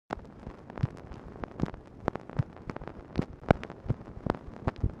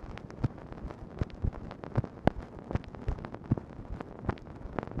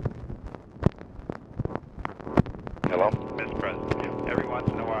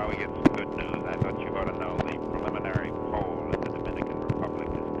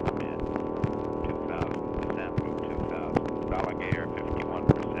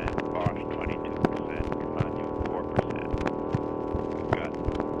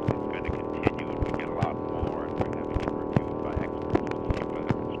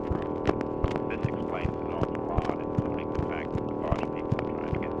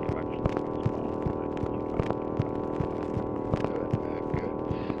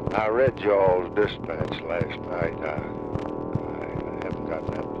I read y'all's dispatch last night. I haven't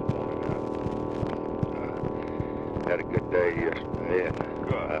gotten up this morning. I had a good day yesterday, and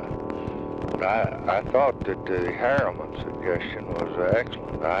but I thought that the Harriman suggestion was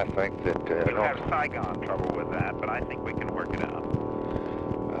excellent. I think that we'll have Saigon trouble with that, but I think we can work it out.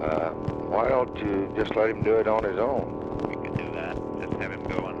 Why don't you just let him do it on his own? We can do that. Just have him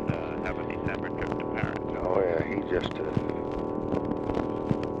go and have a December trip to Paris. Oh yeah, he just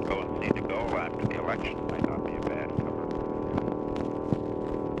go and see de Gaulle after the election might not be a bad cover.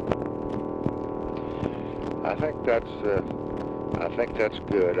 I think that's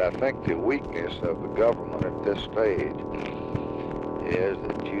good. I think the weakness of the government at this stage is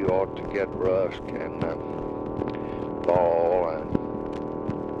that you ought to get Rusk and Ball and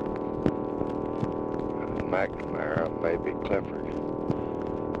McNamara, maybe Clifford,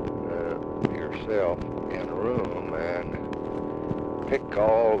 yourself in a room and pick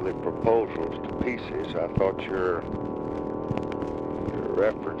all the proposals to pieces. I thought your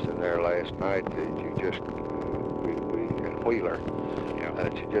reference in there last night that you just and Wheeler,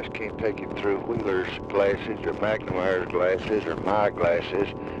 that you just can't take him through Wheeler's glasses or McNamara's glasses or my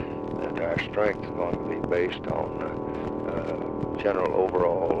glasses, that our strength is going to be based on general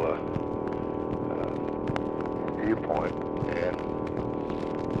overall viewpoint. And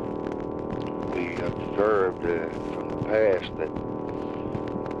we observed from the past that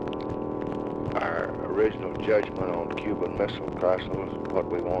our original judgment on Cuban Missile Crisis was what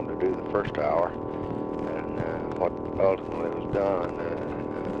we wanted to do the first hour, and what ultimately was done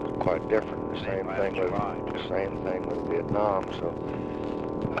is quite different. The same thing with Vietnam. So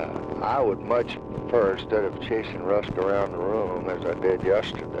I would much prefer, instead of chasing Rusk around the room as I did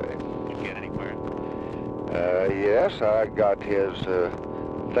yesterday. Did you get anywhere? Yes, I got his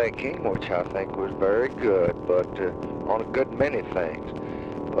thinking, which I think was very good, but on a good many things.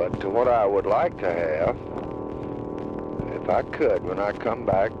 But what I would like to have, if I could, when I come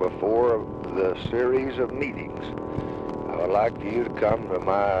back before the series of meetings, I would like for you to come to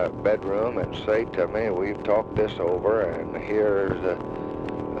my bedroom and say to me, we've talked this over, and here's the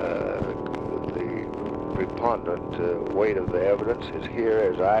preponderant weight of the evidence is here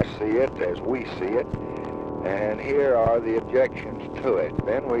as I see it, as we see it, and here are the objections to it.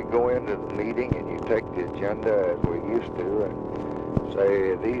 Then we go into the meeting and you take the agenda as we used to and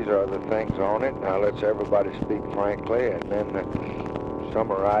say, these are the things on it. Now let's everybody speak frankly, and then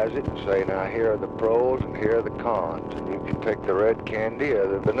summarize it and say, now here are the pros and here are the cons. And you can take the red candy or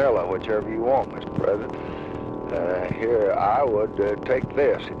the vanilla, whichever you want, Mr. President. Here, I would take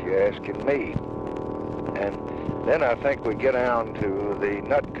this if you're asking me. And then I think we get down to the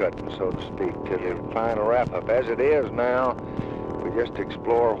nut cutting, so to speak, to the final wrap-up. As it is now, we just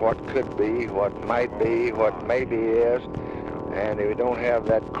explore what could be, what might be, what maybe is, and we don't have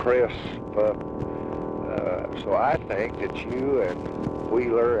that crisp. So I think that you and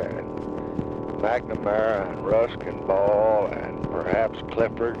Wheeler and McNamara and Rusk and Ball and perhaps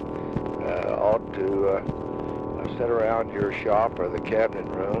Clifford ought to sit around your shop or the cabinet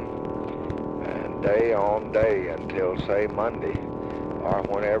room and day on day until, say, Monday or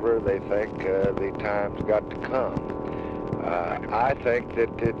whenever they think the time's got to come. I think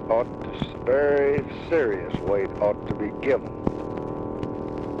that it ought to, very serious weight ought to be given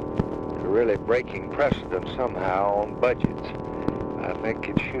to really breaking precedent somehow on budgets. I think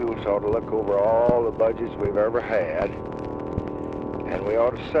it should ought to look over all the budgets we've ever had, and we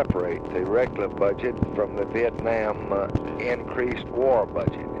ought to separate the regular budget from the Vietnam increased war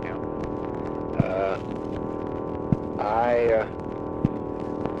budget.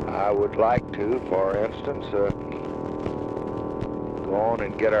 I would like to, for instance, go on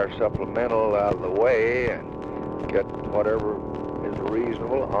and get our supplemental out of the way and get whatever is a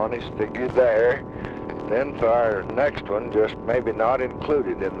reasonable, honest figure there. Then for our next one, just maybe not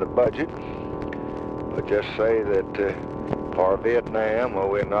included in the budget, but just say that for Vietnam, well,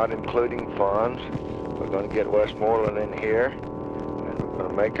 we're not including funds. We're going to get Westmoreland in here, and we're going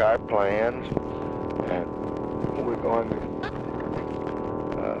to make our plans, and we're going to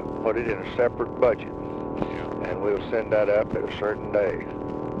put it in a separate budget, and we'll send that up at a certain day.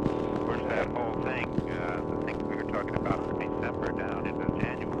 Of course, that whole thing, the things we were talking about for December down into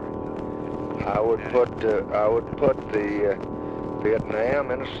January. So I would put the Vietnam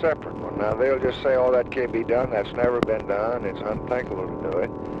in a separate one. Now they'll just say, "Oh, that can't be done. That's never been done. It's unthinkable to do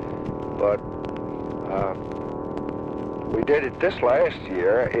it." But we did it this last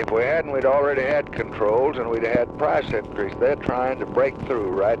year. If we hadn't, we'd already had controls and we'd had price increase. They're trying to break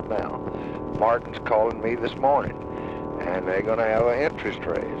through right now. Martin's calling me this morning, and they're going to have an interest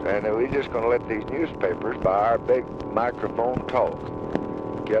raise. And we're just going to let these newspapers, by our big microphone talk,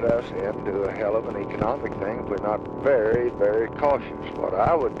 get us into a hell of an economic thing if we're not very, very cautious. What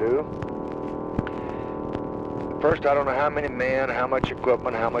I would do, first, I don't know how many men, how much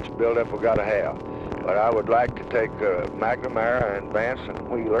equipment, how much buildup we got to have, but I would like to take McNamara and Vance and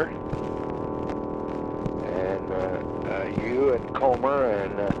Wheeler, and you and Comer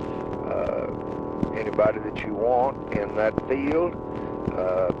and anybody that you want in that field,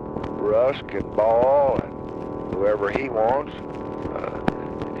 Rusk and Ball and whoever he wants in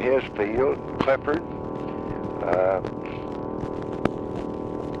his field, Clifford.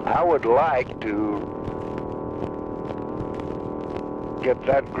 I would like to get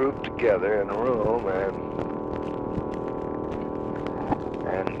that group together in a room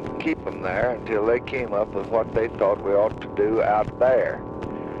and keep them there until they came up with what they thought we ought to do out there.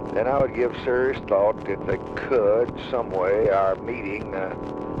 Then I would give serious thought if they could, some way, our meeting, the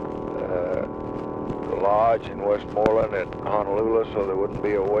lodge in Westmoreland at Honolulu, so there wouldn't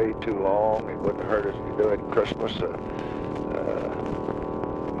be away too long. It wouldn't hurt us to do it at Christmas.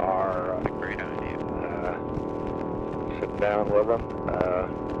 Great idea. Sit down with them.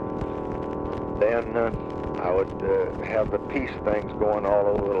 Then I would have the peace things going all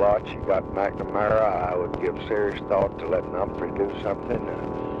over the lot. You got McNamara. I would give serious thought to letting Humphrey do something.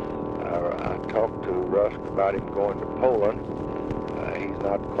 I talked to Rusk about him going to Poland. He's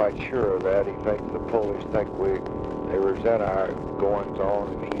not quite sure of that. He thinks the Polish think they resent our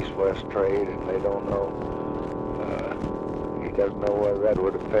goings-on in the East-West trade, and they don't know. He doesn't know whether that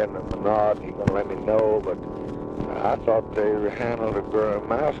would offend them or not. He's going to let me know, but I thought they handled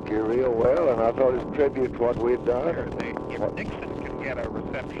Gromowski real well, and I thought his tribute to what we'd done. If Nixon can get a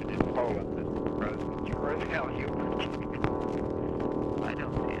reception in Poland, Mr. President, sure as hell you. I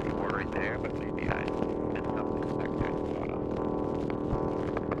don't see any worry there, but maybe I meant something like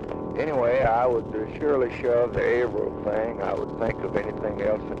that. Anyway, I would surely shove the Averill thing. I would think of anything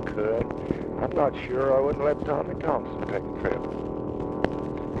else that could. I'm not sure I wouldn't let Tommy Thompson take a trip.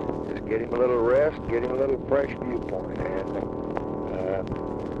 Just get him a little rest, get him a little fresh viewpoint, and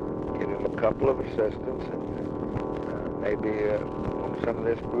give him a couple of assistants, and maybe when some of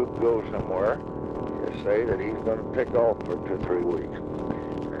this group goes somewhere, just say that he's going to take off for 2 or 3 weeks,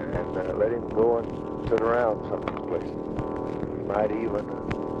 and let him go and sit around someplace. He might even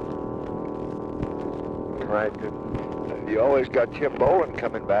you always got Chip Bolin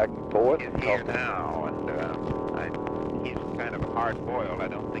coming back and forth. He's here now, and he's kind of hard-boiled. I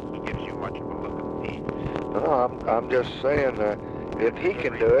don't think he gives you much of a look at the piece. No, I'm just saying if he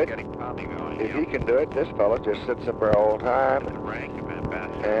can do it, this fellow just sits up there all the time. The rank of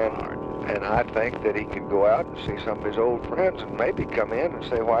ambassador and I think that he could go out and see some of his old friends and maybe come in and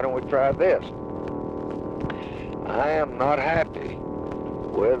say, why don't we try this? I am not happy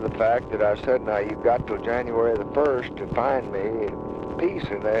with the fact that I said, now you've got till January the 1st to find me peace,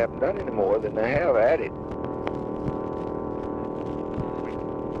 and they haven't done any more than they have added.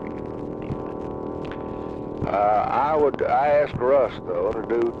 I asked Russ, though, to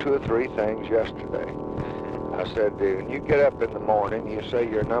do 2 or 3 things yesterday. I said, when you get up in the morning, you say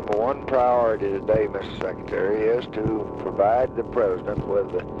your number 1 priority today, Mr. Secretary, is to provide the President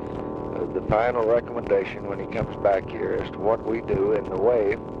with the final recommendation when he comes back here as to what we do in the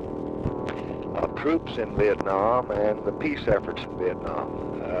way of troops in Vietnam and the peace efforts in Vietnam.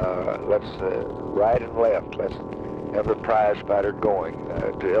 Let's right and left, let's have the prize fighter going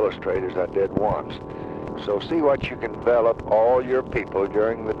to illustrate as I did once. So see what you can develop all your people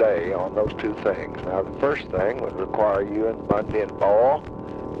during the day on those 2 things. Now the first thing would require you and Bundy and Ball,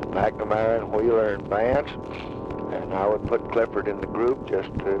 McNamara and Wheeler and Vance, and I would put Clifford in the group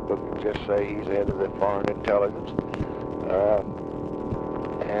just say he's head of the foreign intelligence,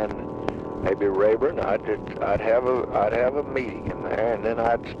 and maybe Rayburn. I'd have a meeting in there, and then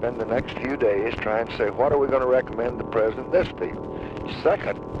I'd spend the next few days trying to say what are we going to recommend the President this field.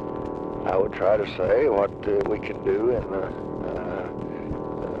 Second, I would try to say what we can do in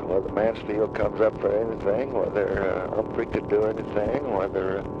whether Mansfield comes up for anything, whether Humphrey could do anything,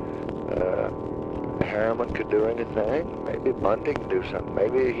 whether Harriman could do anything, maybe Bundy can do something,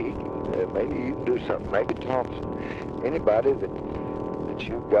 maybe you can do something, maybe Thompson. Anybody that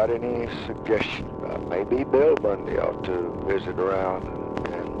you've got any suggestion about. Maybe Bill Bundy ought to visit around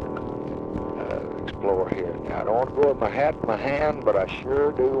and explore here. Now, I don't want to go with my hat in my hand, but I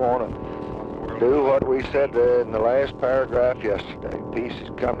sure do want to do what we said in the last paragraph yesterday. Peace is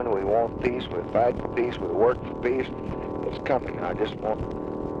coming. We want peace. We fight for peace. We work for peace. It's coming. I just want,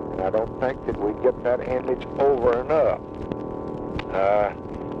 and I don't think that we get that image over enough.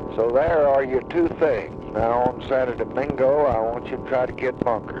 So there are your 2 things. Now on Saturday Domingo, I want you to try to get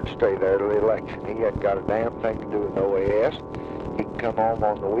Bunker to stay there till the election. He hasn't got a damn thing to do with OAS. He can come home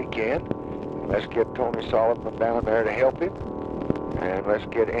on the weekend. Let's get Tony Sullivan down there to help him. And let's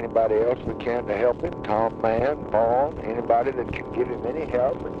get anybody else we can to help him. Tom Mann, Vaughn, anybody that can give him any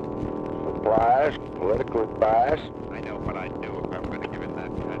help and supplies and political advice. I know what I'd do if I'm going to give him that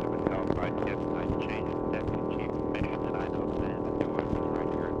kind of a help. I'd change the deputy chief of mission, and I know the man to do it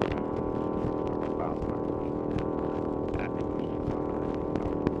right here in town.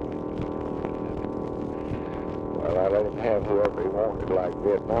 Well, I let him have whoever he wanted, like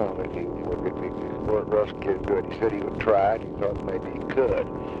Vietnam, if he Russ could do it. He said he would try it. He thought maybe he could.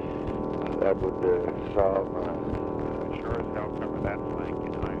 That would solve my... Sure as hell cover that flank,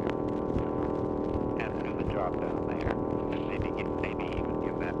 you know. And do the job down there. And maybe even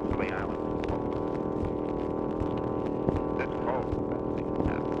give that Philly Island some hope. That's hope. That thing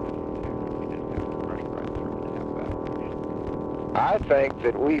happened. We just have to break right through and have that. I think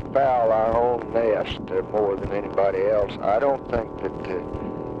that we foul our own nest more than anybody else. I don't think that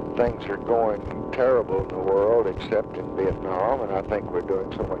things are going terrible in the world except in Vietnam, and I think we're doing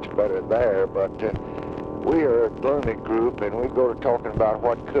so much better there, but we are a gloomy group, and we go to talking about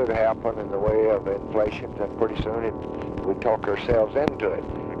what could happen in the way of inflation, and pretty soon we talk ourselves into it.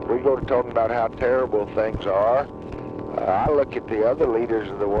 We go to talking about how terrible things are. I look at the other leaders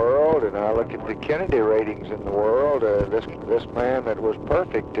of the world, and I look at the Kennedy ratings in the world. This man that was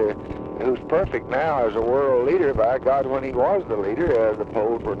perfect, who's perfect now as a world leader, by God, when he was the leader, the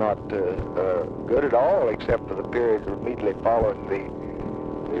polls were not good at all, except for the period immediately following the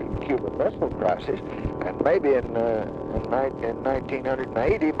Cuban Missile Crisis. And maybe in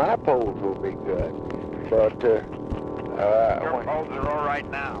 1980, my polls will be good. But Your polls are all right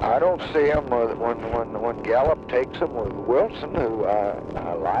now. I don't see him when Gallup takes him with Wilson, who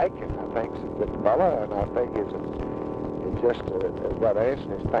I like, and I think's a good fella, and I think he's just got ace in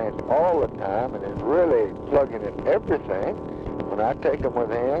his pants all the time, and is really plugging in everything. When I take him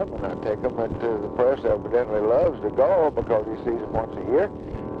with him, and I take him into the press, evidently loves de Gaulle because he sees him once a year.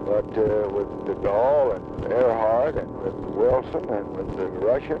 But with de Gaulle and Earhart and with Wilson and with the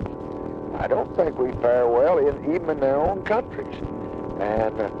Russians, I don't think we fare well, even in their own countries.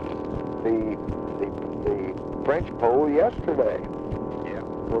 And the French poll yesterday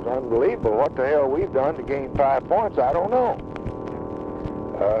was unbelievable. What the hell we've done to gain 5 points, I don't know.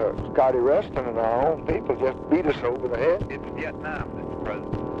 Scotty Reston and our own people just beat us over the head. It's Vietnam that's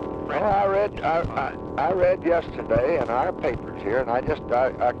president. Well, I read yesterday in our papers here, and I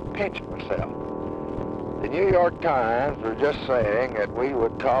pinched myself. The New York Times were just saying that we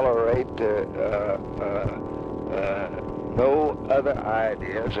would tolerate no other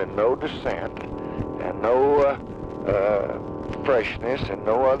ideas and no dissent and no freshness and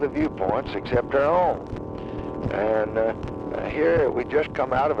no other viewpoints except our own. And here we just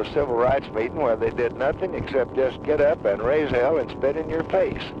come out of a civil rights meeting where they did nothing except just get up and raise hell and spit in your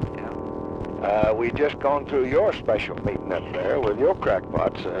face. We just gone through your special meeting up there with your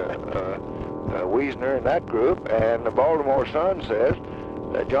crackpots, Wiesner and that group, and the Baltimore Sun says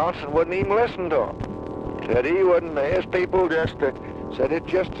that Johnson wouldn't even listen to him. Said he wouldn't, his people just said it's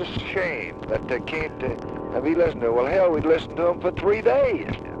just a shame that they can't be listened to. Well, hell, we'd listen to him for 3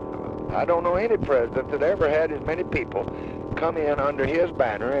 days. I don't know any president that ever had as many people come in under his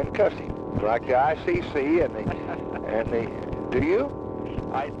banner and cuss him, like the ICC and the do you?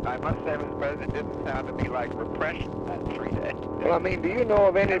 I must say, Mr. President, it didn't sound to me like repression that 3 days. Well, I mean, do you know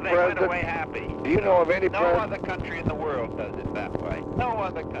of any president? They went away happy. Do you know of any president? No other country in the world does it that way. No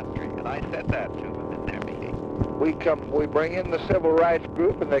other country, and I said that to them in their meeting. We bring in the civil rights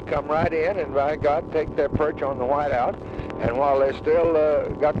group, and they come right in, and by God, take their perch on the White House. And while they still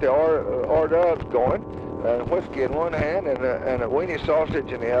got the hors d'oeuvres going, whiskey in one hand and a weenie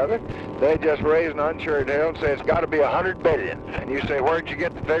sausage in the other, they just raise an unsure hell and say it's got to be 100 billion. And you say, where'd you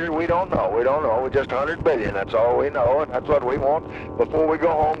get the figure? We don't know. We don't know. It's just 100 billion. That's all we know, and that's what we want before we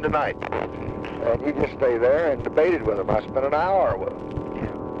go home tonight. And you just stay there and debated with them. I spent an hour with them.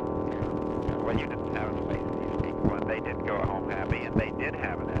 Yeah. Well, you didn't have to face these people, and they did go home happy, and they did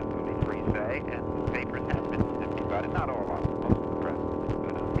have an absolutely free say, and the papers have been snippy about it. Not all of them. Most of the presidents,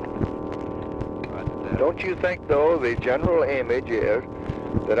 but don't you think, though, the general image is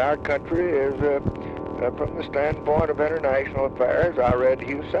that our country is, from the standpoint of international affairs, I read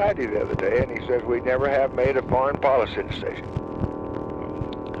Hugh Sidey the other day, and he says we never have made a foreign policy decision.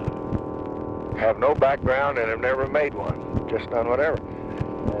 Have no background and have never made one. Just done whatever.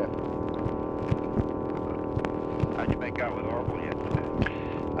 How'd you make out with Orville yesterday?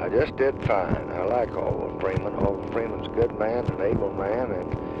 I just did fine. I like Orville Freeman. Orville Freeman's a good man, an able man,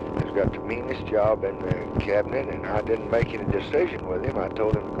 and he's got the meanest job in the cabinet, and I didn't make any decision with him. I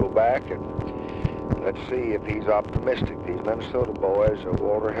told him to go back and Let's see if he's optimistic. These Minnesota boys are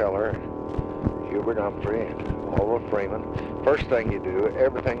Walter Heller, Hubert Humphrey, and Orville Freeman. First thing you do,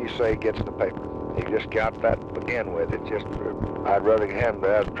 everything you say gets in the paper. You just got that to begin with. It's just, I'd rather hand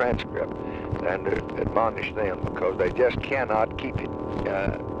that as a transcript than to admonish them, because they just cannot keep it.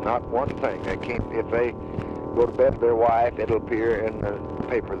 Not one thing. They can't, if they go to bed with their wife, it'll appear in the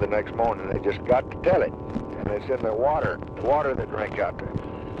paper the next morning. They just got to tell it. And it's in the water they drink out there.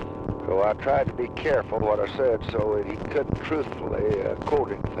 So I tried to be careful what I said so that he couldn't truthfully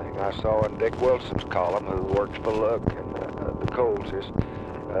quote anything. I saw in Dick Wilson's column, who works for Look and the Coleses,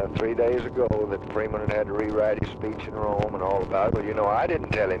 3 days ago, that Freeman had to rewrite his speech in Rome and all about it. Well, you know, I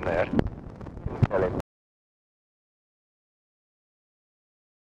didn't tell him that. Tell him